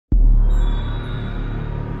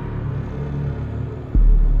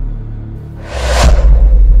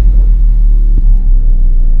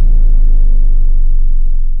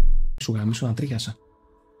Σου γαμίσω να τρίχιασα.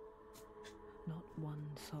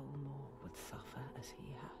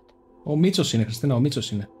 Ο Μίτσος είναι, Χριστίνα, ο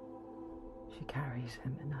Μίτσος είναι.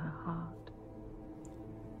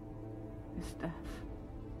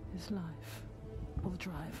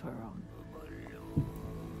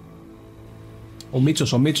 Ο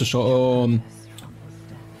Μίτσος, ο Μίτσος,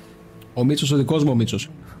 ο Μίτσος, ο δικός μου ο Μίτσος.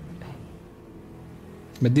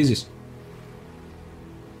 Με ντίζεις.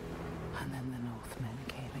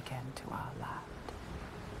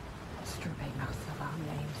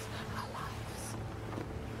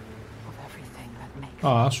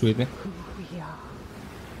 Α, sweetie.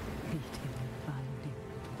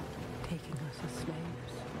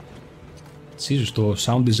 Τσίζους, το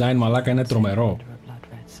sound design μαλάκα είναι τρομερό.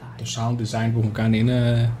 Το sound design που έχουν κάνει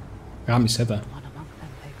είναι... γάμισέ τα.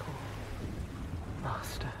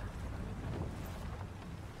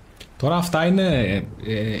 Τώρα αυτά είναι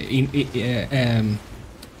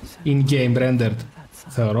in-game rendered.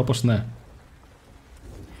 Θεωρώ πως ναι.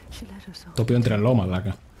 Το οποίο είναι τρελό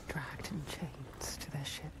μαλάκα.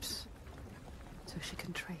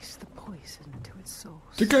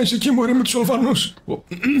 Τι κάνεις εκεί μωρή με τους Αλβανούς?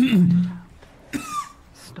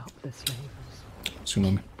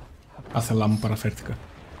 Συγγνώμη. Άθελά μου παραφέρθηκα.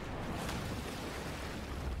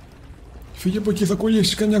 Φύγε από εκεί, θα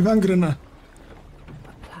κολλήσεις κανιά γάγκρενα.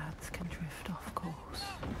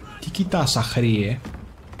 Τι κοιτάς αχρήε?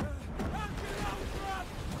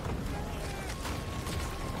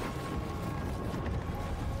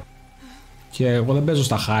 Και εγώ δεν παίζω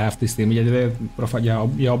στα high αυτή τη στιγμή γιατί δεν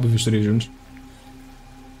για obvious reasons.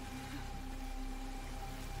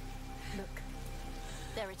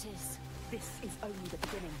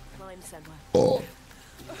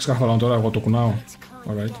 Σκαρφαλώνω τώρα, εγώ το κουνάω.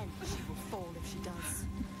 Alright.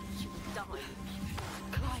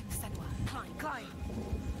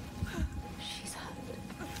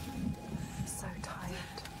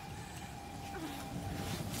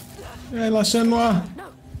 Έλα, Senua.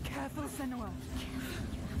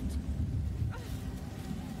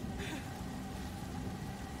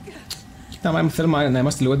 Κοίτα, μα θέλουμε να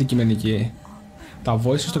είμαστε λίγο αντικειμενικοί. Τα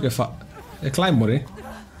voices στο κεφάλι... Κλάι μωρή.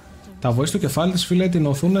 Τα voice στο κεφάλι της φίλε την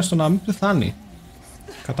οθούν στο να μην πεθάνει.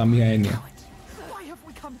 Κατά μία έννοια.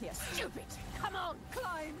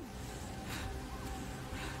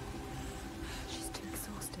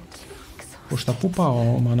 Προς τα πού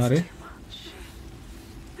πάω, μανάρι?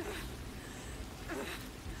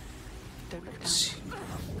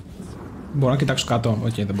 Μπορώ να κοιτάξω κάτω.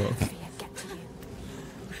 Οκ, δεν μπορώ.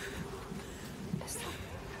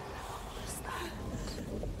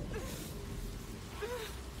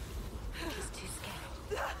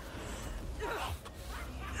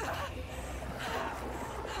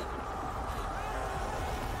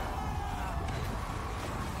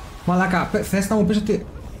 Μαλάκα, θες να μου πεις ότι...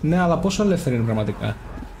 Ναι, αλλά πόσο ελεύθερη είναι πραγματικά?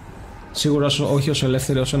 Σίγουρα όχι όσο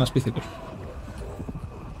ελεύθερη όσο ένας πίθηκος.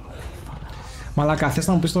 Μαλάκα, θες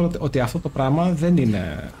να μου πεις τώρα ότι αυτό το πράγμα δεν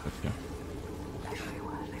είναι τέτοιο?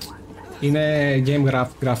 Είναι game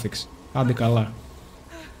graphics. Άντε καλά.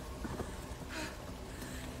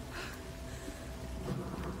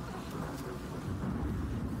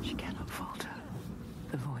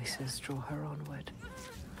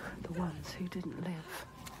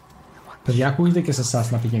 Παιδιά, ακούγεται και σε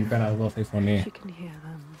εσάς να πηγαίνει πέρα εδώ αυτή η φωνή.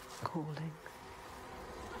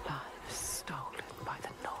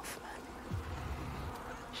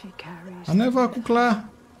 Ανέβα, κουκλά.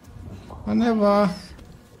 Ανέβα.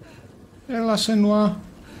 Έλα, Senua.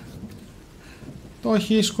 Το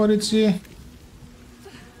έχεις, κορίτσι.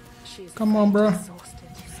 Come on, bro.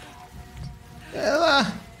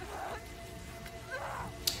 Έλα.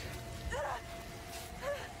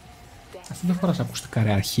 Αυτή δεν φοράς ακουστικά,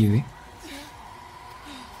 ρε αρχίδι.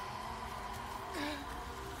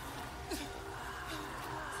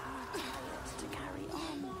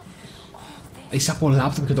 Είσαι από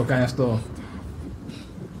λάπτοπ και το κάνει αυτό.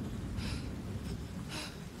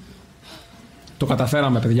 Το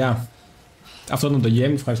καταφέραμε, παιδιά. Αυτό ήταν το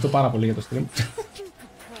game. Ευχαριστώ πάρα πολύ για το stream.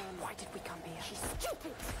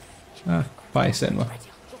 Α, πάει Senua.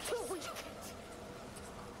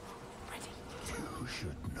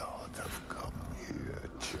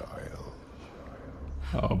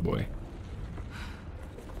 Oh boy.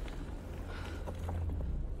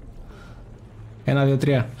 1, 2,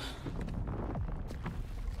 3.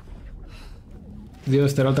 2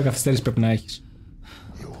 δευτερόλεπτα καθυστέρηση πρέπει να έχεις.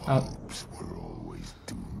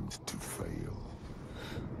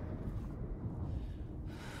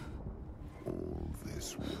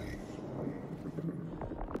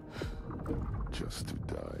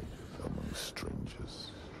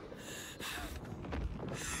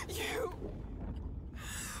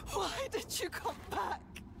 Why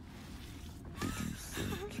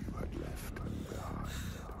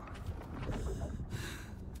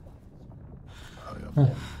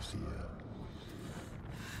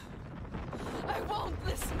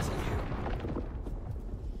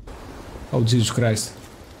Oh Jesus Christ.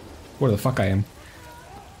 Where the fuck I am?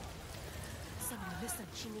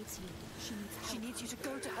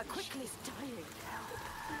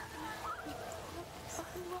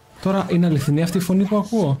 Τώρα είναι αληθινή αυτή η φωνή που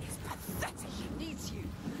ακούω.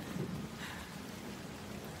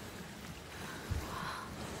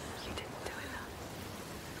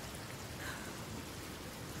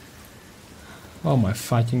 Oh my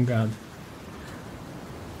fucking god.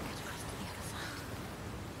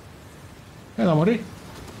 Έλα μωρί.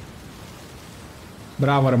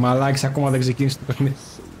 Μπράβο ρε μαλάκης, ακόμα δεν ξεκίνησε το παιχνίδι.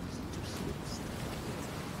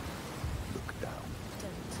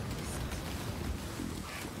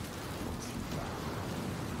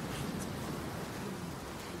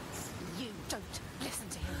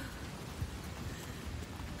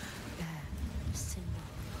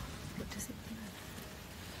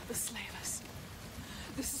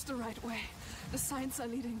 Are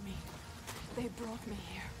leading me. They brought me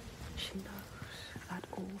here. She knows that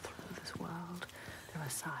all through this world there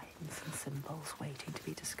are signs and symbols waiting to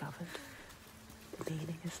be discovered. The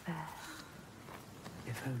meaning is there.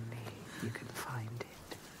 If only you can find it.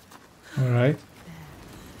 All right. There,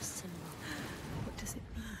 the symbol. What does it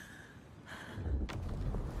mean?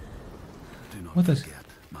 Do not forget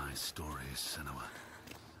my stories, Senua.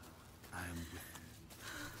 I am with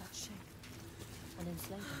That shape. An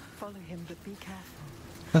enslaver. Follow him, but be careful.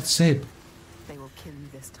 That's shape. They will kill you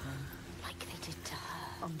this time. Like they did to her.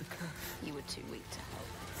 On the cliff. You were too weak to help.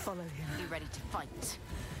 Follow him. Be ready to fight.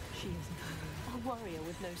 She is a warrior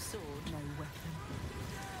with no sword, no weapon.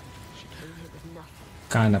 She came here with nothing.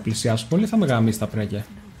 Κάνε να πλησιάσω πολύ, θα με γαμίσει τα πρέκια. He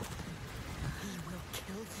will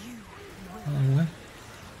kill you. Alright.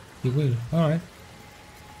 He will. Alright.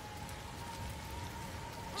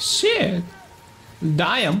 Shit!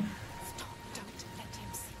 Damn!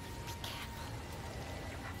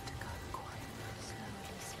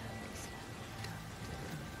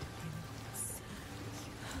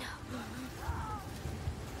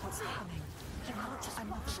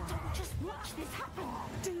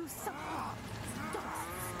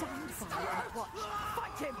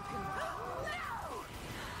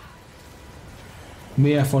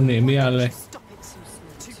 Μία φωνή, μία λέξη.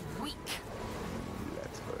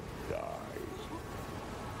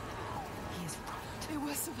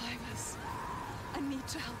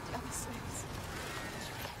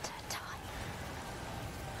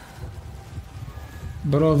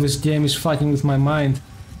 Bro, this game is fucking with my mind.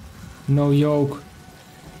 No joke.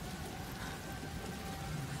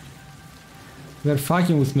 They're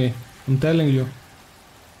fucking with me. I'm telling you.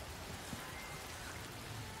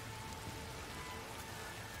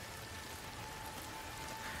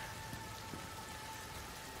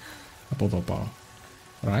 Από εδώ πάω.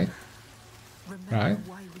 Right? Right?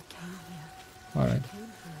 Alright.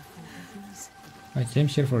 I came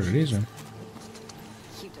here for a reason.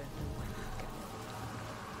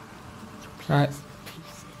 Right.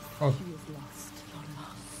 Oh.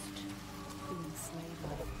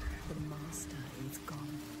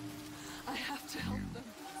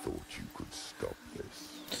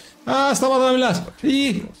 Α, σταμάτα να μιλάς.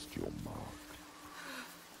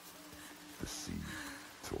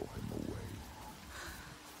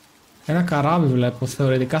 Ένα καράβι βλέπω.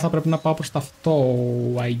 Θεωρητικά θα πρέπει να πάω προς τα αυτό,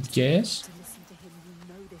 I guess.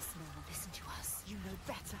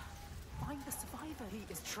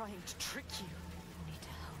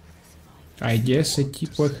 I guess εκεί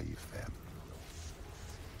που έχει...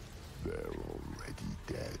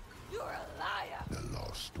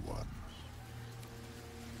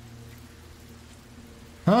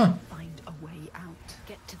 Huh? Find a way out.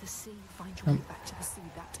 Get to the sea. Find your way back to the sea.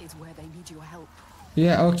 That is where they need your help.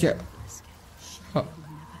 Yeah, okay. Oh.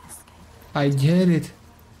 I get it.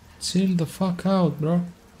 Chill the fuck out, bro.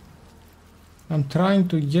 I'm trying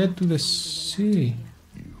to get to the sea.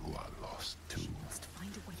 you are lost too. You must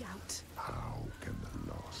find a way out. How can the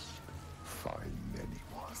lost find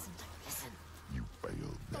anyone? Listen. You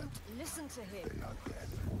failed them. Listen to him. They are dead,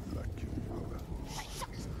 like your mother.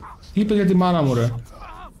 Είπε για τη μάνα μου, ρε.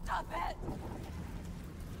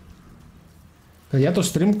 Παιδιά,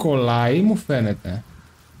 το stream κολλάει, μου φαίνεται.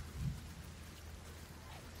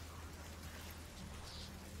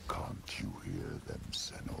 Can't you hear them,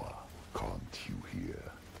 Senua? Can't you hear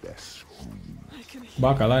their scream?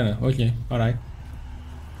 Μπα, καλά είναι. Okay, alright.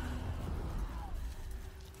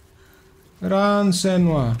 Run,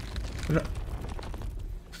 Senua.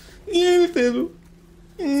 Θέλω.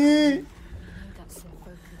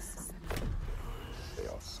 They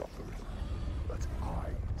are suffering, but I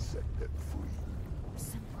set them free.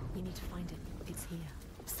 We need to find it. It's here.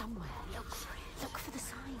 Somewhere. Look for the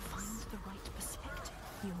sign. Find the right perspective.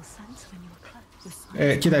 You'll sense when you're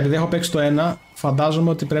close. Κοίτα, επειδή έχω παίξει το ένα, φαντάζομαι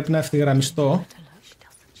ότι πρέπει να ευθυγραμμιστώ.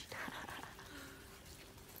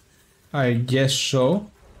 I guess so.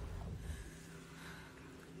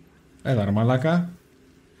 Έλα ρε μαλάκα.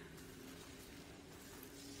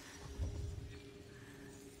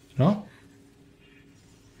 No?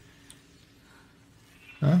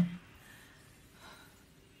 Huh?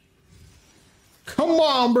 Come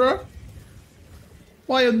on, bro!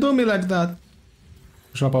 Why you do me like that?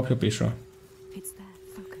 Πώς να πάω πιο πίσω. It's there.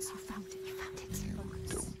 Focus. You found it. You found it. You don't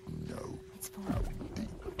know It's for how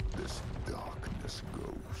deep this darkness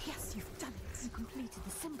goes. Yes, you've done it. You completed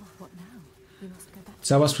the symbol. What now? We must go back.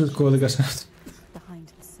 JavaScript κώδικας είναι αυτό. Behind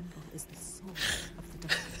the symbol is the source of the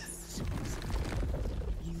darkness.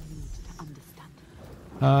 You need to understand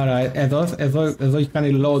it. Άρα, εδώ έχει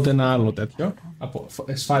κάνει load ένα άλλο τέτοιο.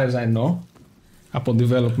 As far as I know. Από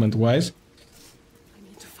development wise.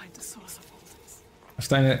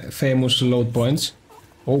 Αυτά είναι famous load points.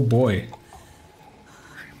 Oh boy.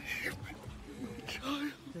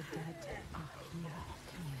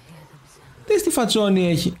 Δες τι φατσόνι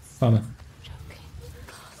έχει. Πάμε.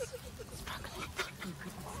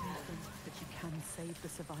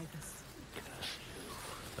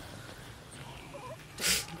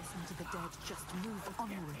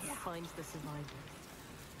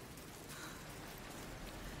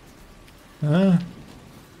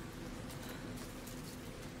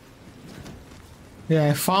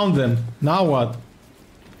 Yeah, I found them. Now what?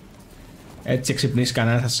 Έτσι ξυπνήσει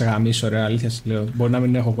κανένα, θα σε γαμίσω ρε, αλήθεια σας λέω. Μπορεί να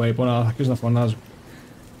μην έχω weapon, αλλά θα αρχίσω να φωνάζω.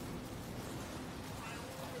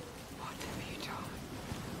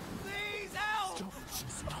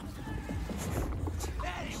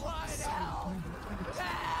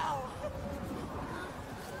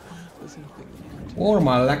 Ωρ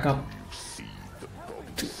μαλάκα.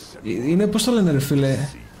 Είναι πώς το λένε ρε φίλε.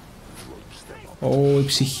 Η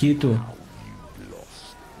ψυχή του.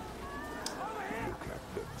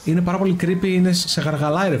 Είναι πάρα πολύ creepy, είναι σε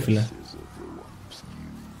γαργαλάει ρε φίλε.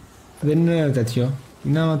 Δεν είναι τέτοιο.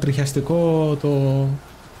 Είναι ανατριχιαστικό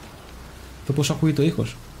το πώς ακούει το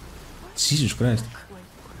ήχος. Jesus Christ.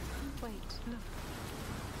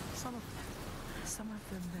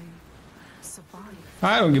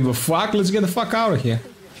 I don't give a fuck, let's get the fuck out of here.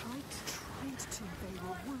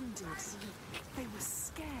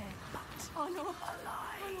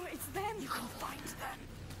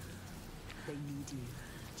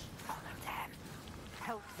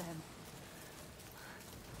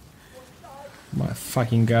 My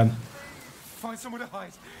fucking god. Find somewhere to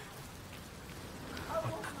hide.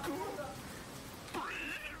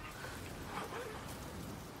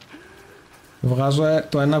 Βγάζω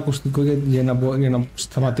το ένα ακουστικό για να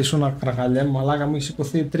σταματήσω να κραγαλιέμαι, μαλάκα μου έχει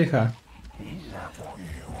σηκωθεί η τρίχα.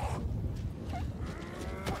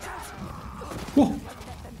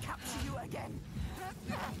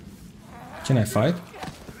 Can I fight?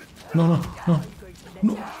 No.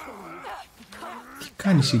 Τι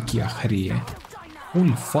κάνεις εκεί αχρίε?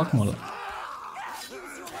 Holy fuck μαλάκα.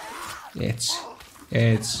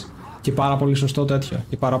 Έτσι. Και πάρα πολύ σωστό τέτοιο.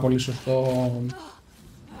 Και πάρα πολύ σωστό...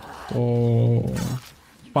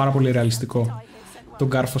 Πάρα πολύ ρεαλιστικό. Τον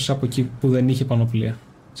κάρφωσε από εκεί που δεν είχε πανοπλία.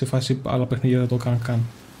 Σε φάση άλλα παιχνίδια δεν το έκανα καν.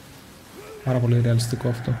 Πάρα πολύ ρεαλιστικό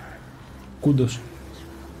αυτό. Κούντος.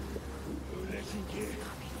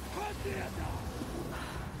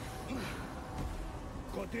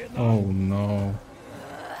 Oh no.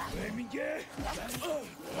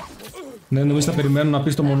 Ναι, νομίζω θα περιμένω να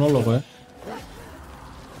πεις το μονόλογο,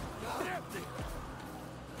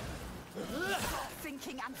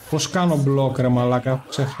 Πώς κάνω μπλοκ ρε μαλάκα, έχω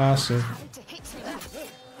ξεχάσει.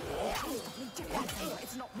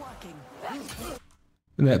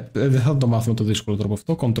 Ναι, δεν θα το μάθουμε το δύσκολο τρόπο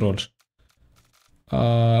αυτό, controls.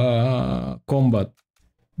 Combat.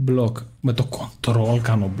 Block. Με το control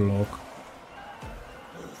κάνω block.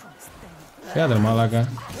 Άντε ρε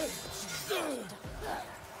μαλάκα.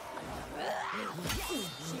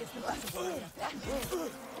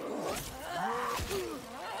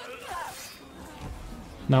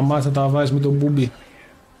 Να μάθεις να τα βάζεις με τον μπούμπι.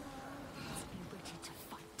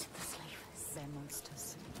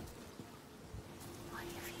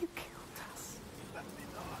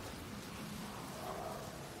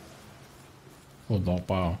 Εδώ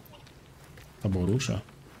πάω. Θα μπορούσα.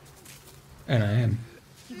 Ένα M.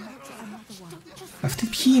 Αυτοί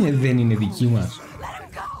ποιοι είναι, δεν είναι δικοί μας?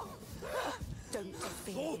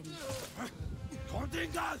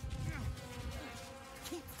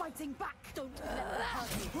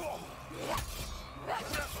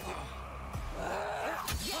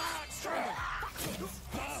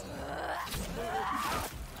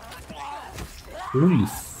 Holy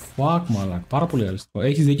fuck, μαλάκα. Πάρα πολύ αριστικό.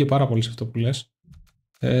 Έχεις δίκιο πάρα πολύ σε αυτό που λες.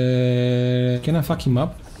 Και ένα fucking map.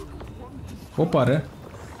 Όπα ρε.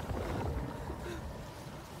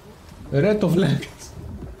 Ρε το βλέπεις.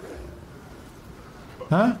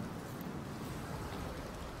 Huh?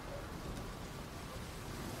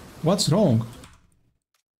 What's wrong?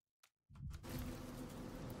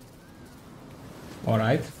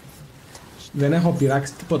 Alright. Δεν έχω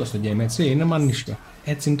πειράξει τίποτα στο game, έτσι. Είναι μανίσιο.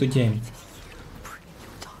 Έτσι είναι το game.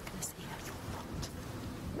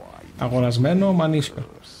 Αγορασμένο μανίσιο.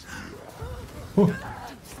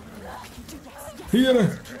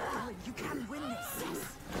 Φύγε.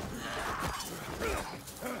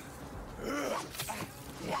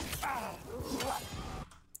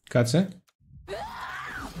 Κάτσε.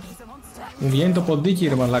 Μου βγαίνει το ποντίκι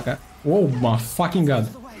ρε μαλάκα. Oh my fucking god.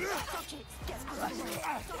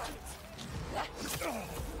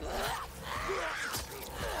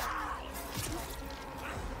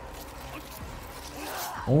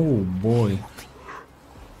 Oh boy.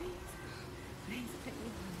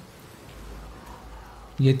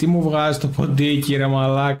 Γιατί μου βγάζει το ποντίκι ρε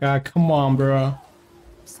μαλάκα. Come on bro.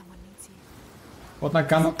 Όταν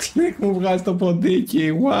κάνω κλικ μου βγάζει το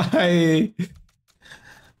ποντίκι. Why?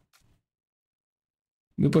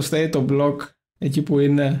 Μήπως θέλει το block εκεί που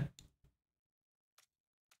είναι.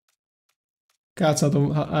 Κάτσα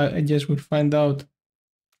το... I guess we'll find out.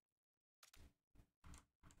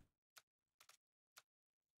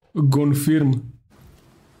 Confirm.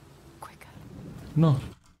 No.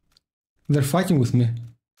 They're fucking with me.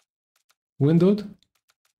 Windowed.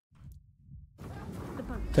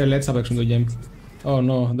 Τέλεια, έτσι θα παίξουμε το game. Oh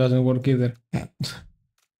no, doesn't work either.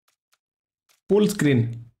 Full screen.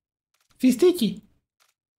 Φιστίκι.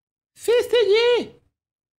 Φιστίκι.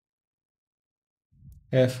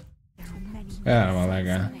 F. Έλα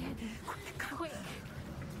μαλάκα.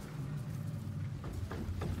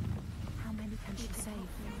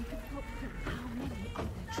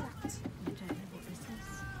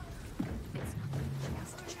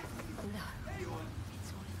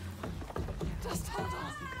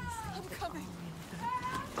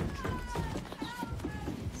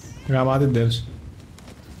 Γαμάτι ντεύς.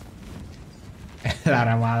 Έλα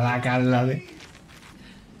ρε μαλάκα δηλαδή.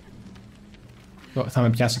 Θα με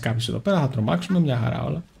πιάσει κάποιος εδώ πέρα, θα τρομάξουμε μια χαρά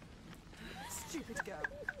όλα.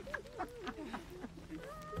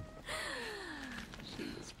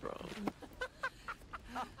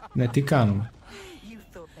 Ναι, τι κάνουμε.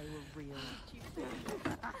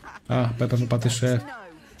 Α, πρέπει να πατήσω F.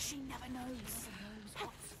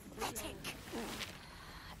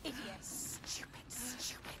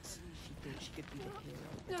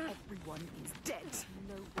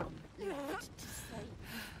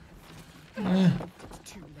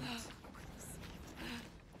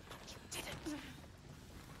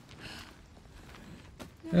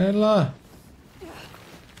 Έλα.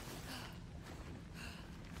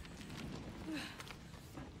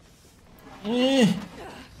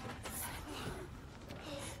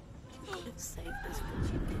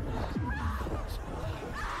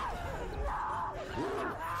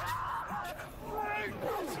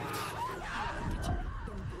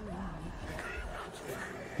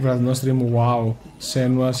 Βραδινό stream, wow.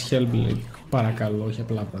 Senua's Hellblade. Παρακαλώ, όχι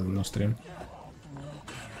απλά βραδινό stream.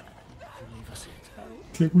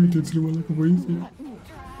 Τι ακούγεται έτσι ρε μαλάκα, βοήθεια.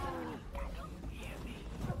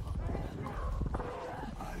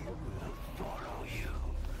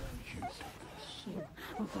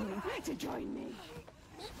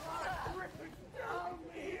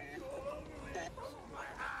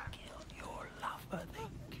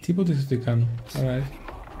 Τίποτε δεν το κάνω. Alright.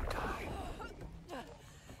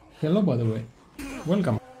 Hello by the way.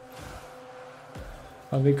 Welcome.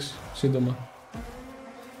 Θα δείξει σύντομα.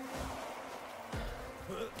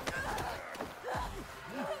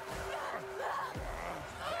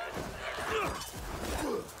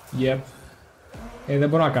 Yep. Δεν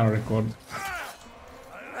μπορώ να κάνω record.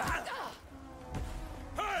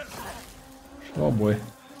 Oh boy.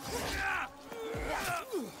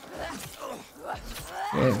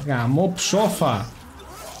 Γαμώ ψόφα.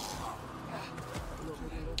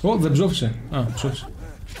 Δεν ψόφισε. Α, ψόφισε.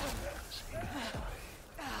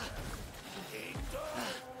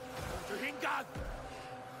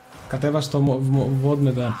 Κατέβασε το VOD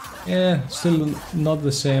μετά. Still not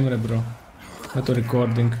the same ρε bro. Με το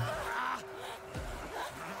recording.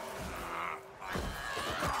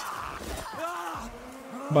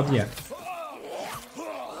 But yeah.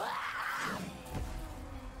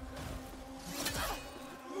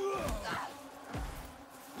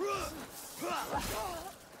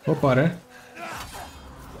 Ωπα ρε.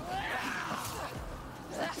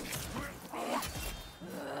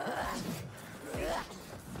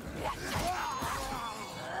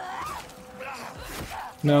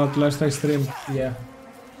 Ναι, αλλά τουλάχιστον έχει stream. Yeah.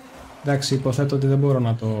 Εντάξει, υποθέτω ότι δεν μπορώ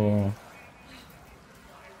να το...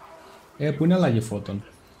 Πού είναι αλλαγή φώτων.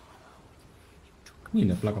 Πού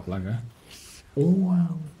είναι, πλάκα.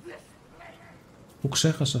 Πού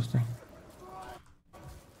ξέχασα αυτό.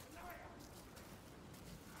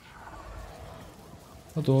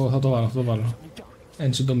 Θα το βάλω.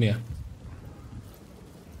 Εν συντομία.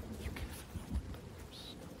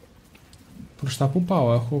 Προς τα πού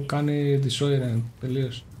πάω, έχω κάνει disorient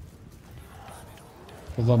τελείως.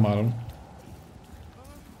 Εδώ μάλλον.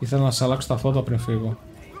 Ήθελα να σε αλλάξω τα φώτα πριν φύγω.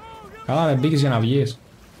 Καλά, δεν μπήκες για να βγεις.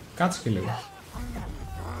 Κάτσε και λίγο.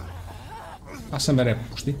 Άσε με ρε,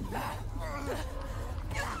 πουστή.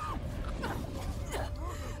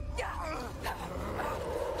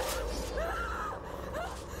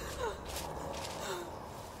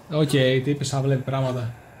 Οκ, τι είπες, θα βλέπει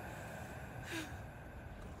πράγματα.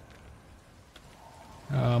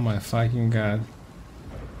 Oh my fucking god.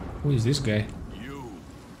 Who is this guy? You,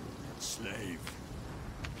 slave.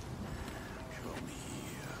 Come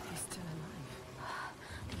here. He's still alive.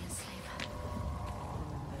 The enslaver.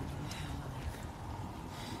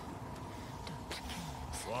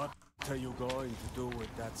 What are you going to do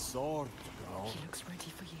with that sword, girl? He looks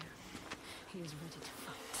ready for you. He is ready to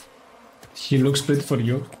fight. He looks pretty for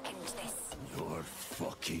you. You're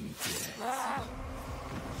fucking dead.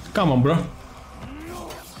 Come on, bro.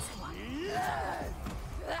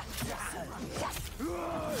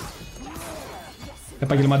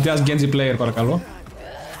 Επαγγελματίας Genji player, παρακαλώ. Oh,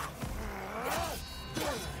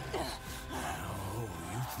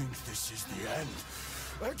 you think this is the end?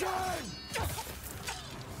 Again!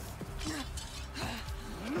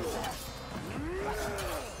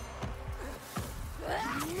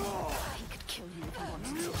 He could kill you if he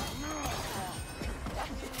wanted to.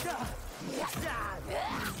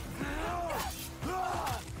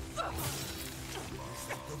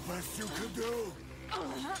 The best you can do.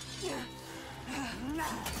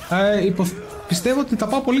 Πιστεύω ότι τα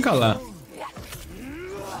πάω πολύ καλά.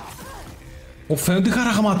 Φαίνονται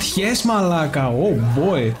χαραγματιές, μαλάκα. Oh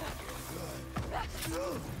boy.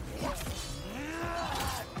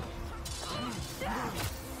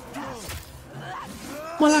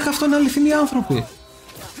 Μαλάκα, αυτό είναι αληθινοί άνθρωποι.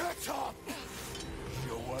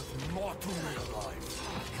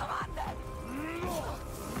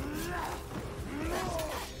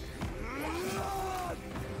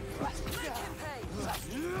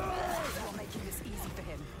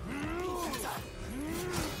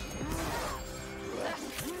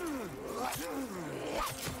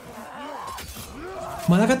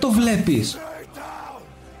 Μαλάκα, το βλέπεις.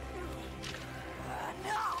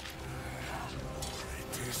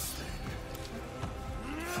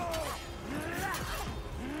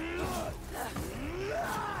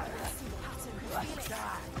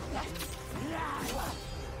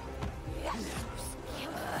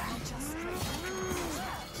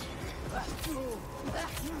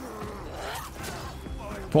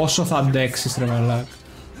 Πόσο θα αντέξεις, ρε μαλάκα.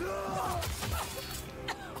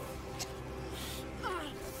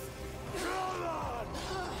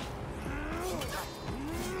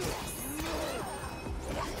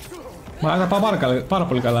 Μα θα πάω πάρα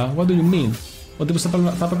πολύ καλά. What do you mean? Ο τύπος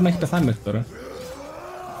θα πρέπει να έχει πεθάνει μέχρι τώρα.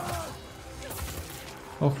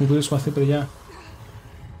 Όχι, μου πήρε σπαθί, παιδιά.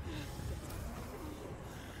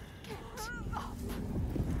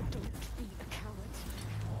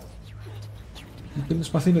 Μου πήρε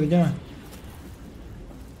σπαθί, παιδιά.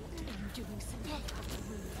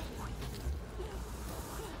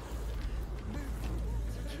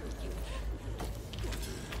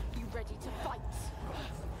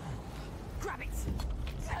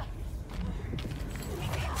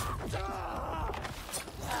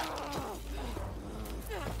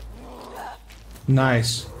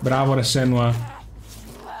 Nice. Μπράβο ρε Senua.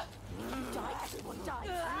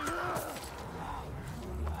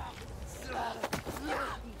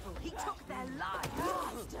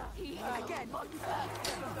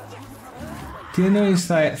 Τι εννοείς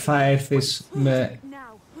θα έρθεις με...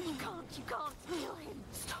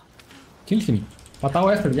 Kill him. Πατάω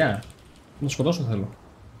F, παιδιά. Να το σκοτώσω θέλω.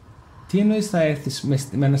 Τι εννοείς θα έρθεις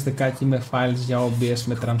με ένα στεκάκι με files για OBS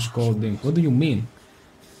με transcoding? What do you mean?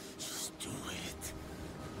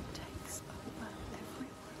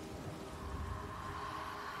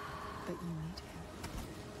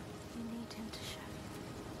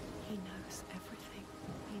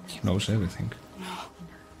 Knows everything. No. He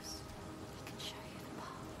knows. He can show you the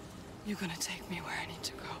path. You're gonna take me where I need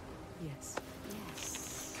to go. Yes. Yes.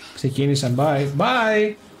 Ξεκίνησαν. Bye.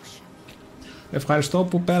 Bye. Ευχαριστώ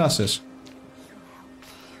που πέρασες.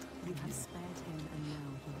 You have spared him and now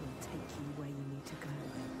he will take you where you need to go.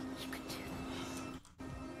 You can do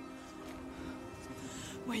that.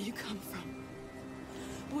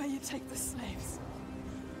 take the slaves?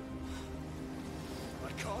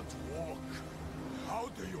 I can't walk. How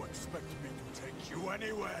do you expect me to take you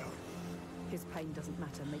anywhere? His pain doesn't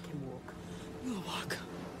matter. Make him walk. We'll walk.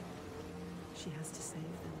 She has to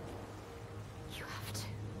save them. You have to.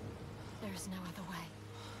 There is no other way.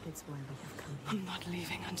 It's why we have come here. I'm not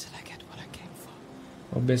leaving until I get what I came for.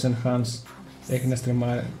 Ο Μπέζεν Χάνς έχει να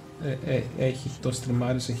στριμάρει, έχει το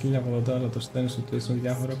στριμάρει σε 1080, αλλά το στέλνει στο Twitch με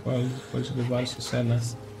διάφορα χωρίς να το βάλει σε σένα.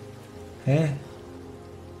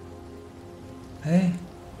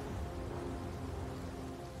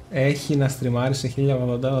 Έχει να στριμάρει σε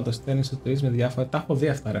 1080, αλλά το στέλνει στο Twitch με διάφορα. Τα έχω δει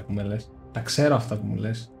αυτά, ρε, που με λες. Τα ξέρω αυτά που μου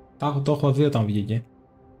λες. Το έχω δει όταν βγήκε.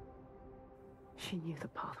 She knew the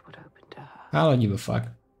path would open to her. I don't give a fuck.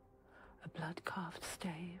 A blood-carved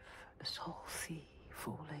stave, a soul sea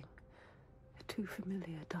falling, a too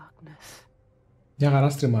familiar darkness. Μια χαρά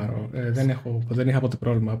στριμάρω. Δεν είχα ποτέ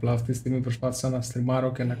πρόβλημα. Απλά αυτή τη στιγμή προσπάθησα να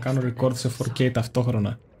στριμάρω και να κάνω record σε 4K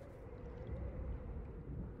ταυτόχρονα.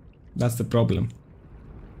 That's the problem.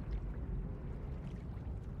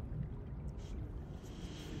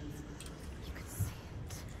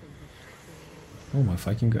 Oh my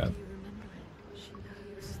fucking god.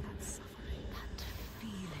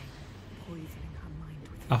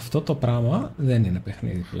 Αυτό το πράγμα δεν είναι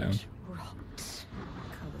παιχνίδι πλέον.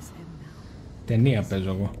 Ταινία παίζω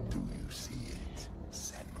εγώ. Do you see it,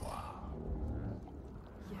 Senua?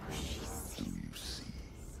 Do you see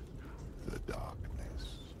the darkness?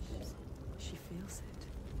 She feels it.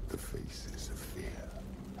 The faces of fear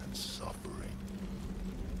and suffering.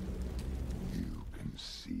 You can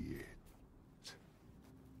see it.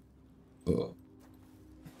 Oh.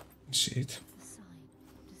 Shit.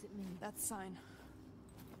 That sign.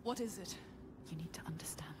 What is it? You need to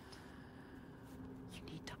understand. You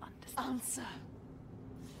need to understand. Answer.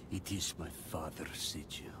 It is my father's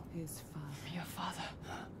sigil. His father. Your father.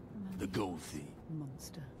 The Gothi.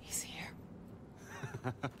 Monster. He's here.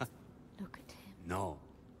 Look at him. No,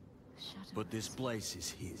 Shadow. but this place is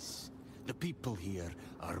his. The people here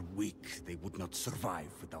are weak. They would not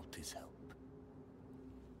survive without his help.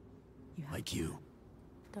 You have Like you.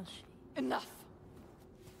 Does she? Enough.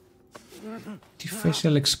 Τι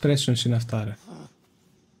facial expressions είναι αυτά, ρε.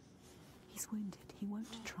 He's wounded. He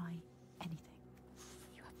won't try anything.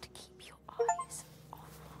 You have to keep your eyes on.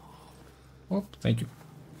 Oh, thank you.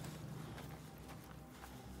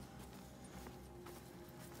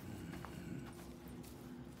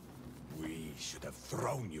 We should have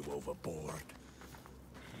thrown you overboard.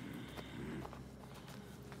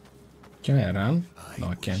 Can I run? No, I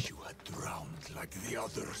wish can't. you had drowned like the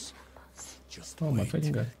others. Just Oh my wait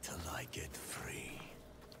fucking god. till I get free.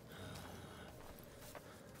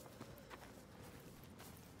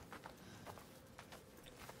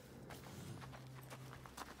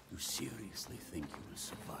 You seriously think you will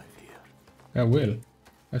survive here? I will.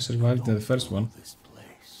 I survived the first one. This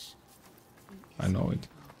place. I know it.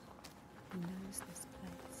 He knows this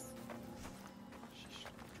place.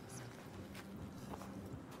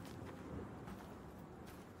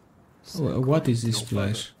 What is this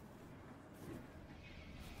place?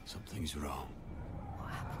 Something's wrong.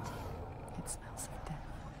 What happened here? It smells of death.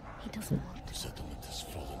 He doesn't want The to. settlement has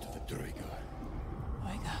fallen to the Draga.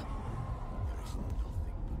 Oiga. There is nothing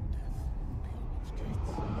but death beyond its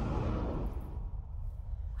gates.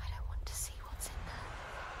 I don't want to see what's in there.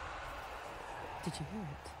 Did you hear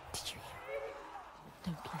it? Did you hear it?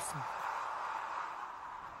 Don't listen.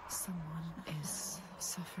 Someone is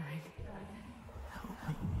suffering. Help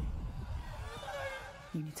me.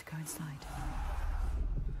 You need to go inside.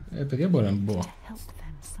 Παιδιά, μπορεί να μην μπω. To help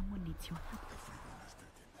them, someone needs your help.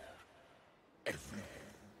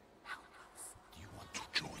 Help us. Do you want to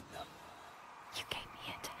join them? You came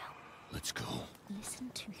here to help. Let's go. Listen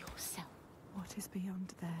to yourself. What is beyond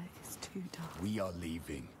there is too dark. We are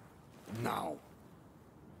leaving. Now.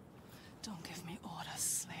 Don't give me orders,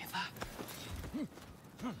 slaver.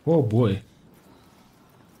 Oh boy.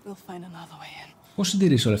 We'll find another way in. Πώς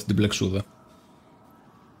συντηρείς όλη αυτή την πλεξούδα?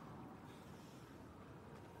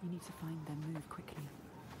 You need to find them. Move quickly.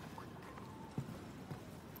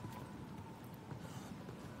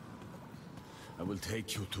 I will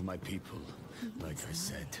take you to my people, like I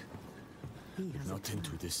said. He has Not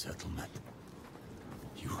into this settlement.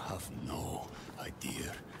 You have no idea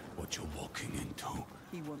what you're walking into.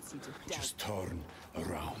 He wants you to die. Just turn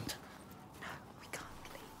around. No, we can't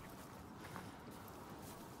leave.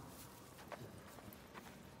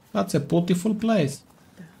 That's a beautiful place.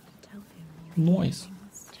 Don't tell him you Nice.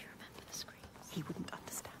 Do you remember the screams? He wouldn't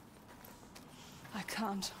understand. I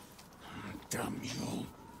can't. Damn you.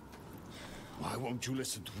 Why won't you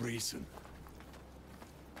listen to reason?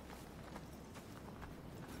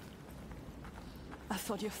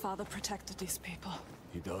 thought your father protected these people.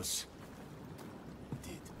 He does.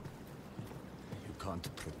 Did. You can't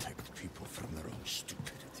protect people from their own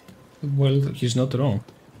stupidity. Well, he's not wrong.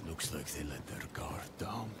 Looks like they let their guard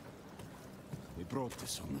down. They brought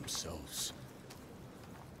this on themselves.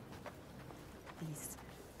 These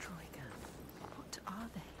Troika, what are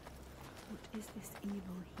they? What is this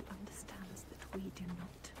evil he understands that we do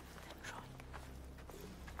not? Troika.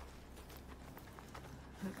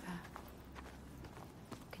 Look there.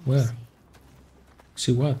 Can Where? you see?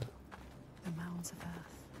 See what? The mounds of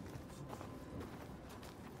earth.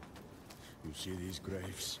 You see these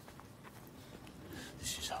graves?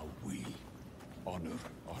 This is how we honor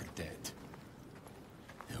our dead.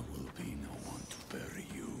 There will be no one to bury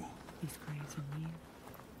you. These graves are new.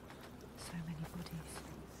 So many bodies.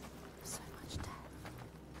 So much death.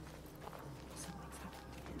 Something's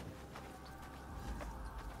happening.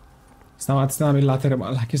 Σταμάτησε να μιλάτε ρε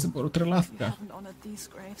μαλάκες, δεν μπορώ, You τρελάθηκα. haven't honored these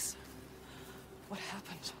graves. What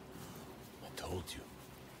happened? I told you.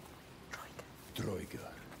 Troika. Droiga.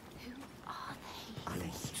 Who are they? Are They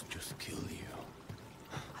they want to just kill you.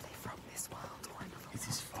 Are they from this world or another? It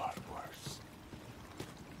is far worse.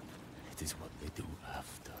 It is what they do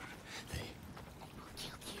after. They will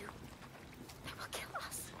kill you. They will kill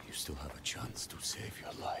us. You still have a chance to save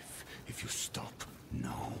your life if you stop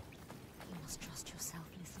now. You must trust yourself.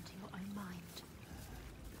 Listen to your own mind.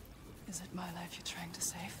 Is it my life you're trying to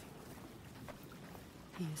save?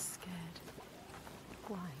 He is scared.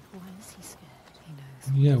 Why? Why is he scared? He knows.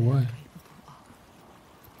 Yeah, what why? they are capable of.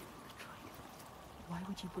 Troika, why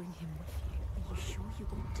would you bring him with you? Are you sure you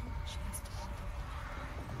want him? She has to follow.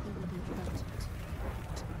 He will be important to you.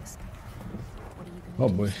 To escape. What are you going to Oh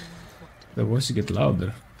do? boy. What? The voices get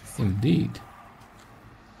louder. Indeed.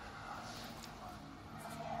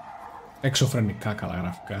 Εξωφρενικά καλά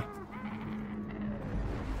γραφικά.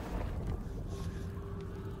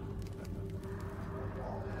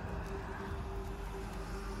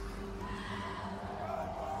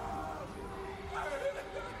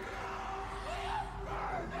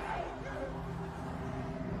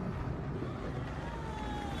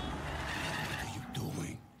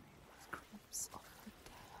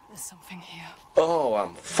 There's something here. Oh,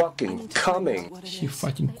 I'm fucking coming. What it He is.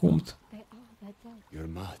 fucking komt. They're dead. You're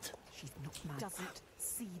mad. She's not mad. Doesn't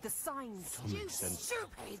see the signs. Common sense.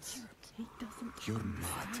 He doesn't. You're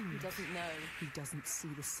mad. He doesn't know. He doesn't see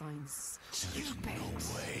the signs. There's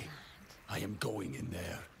no way. I am going in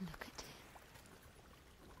there. Look at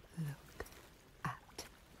him. Look at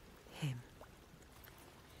him.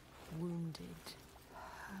 Wounded,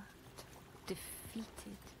 hurt,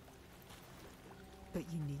 defeated. But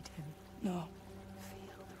you need him. No,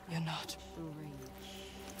 you're not. The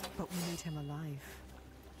rage. But we need him alive.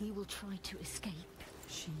 He will try to escape.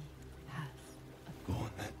 She has. Go on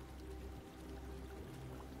then.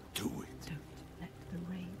 Do it. Don't let the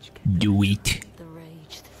rage get Do it. the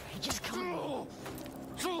rage. The rage is coming.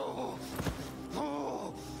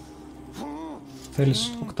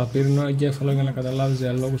 Θέλεις οκταπύρινο εγκέφαλο για να καταλάβεις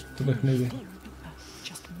διαλόγους του παιχνίδι.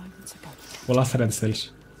 Just moments ago. Πολλά threads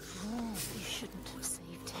θέλεις. You shouldn't have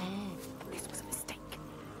saved him. This was a mistake.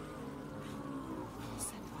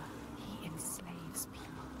 Senua, he enslaves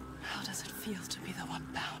people. How does it feel to be the one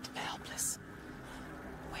bound and helpless?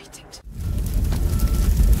 Waiting to...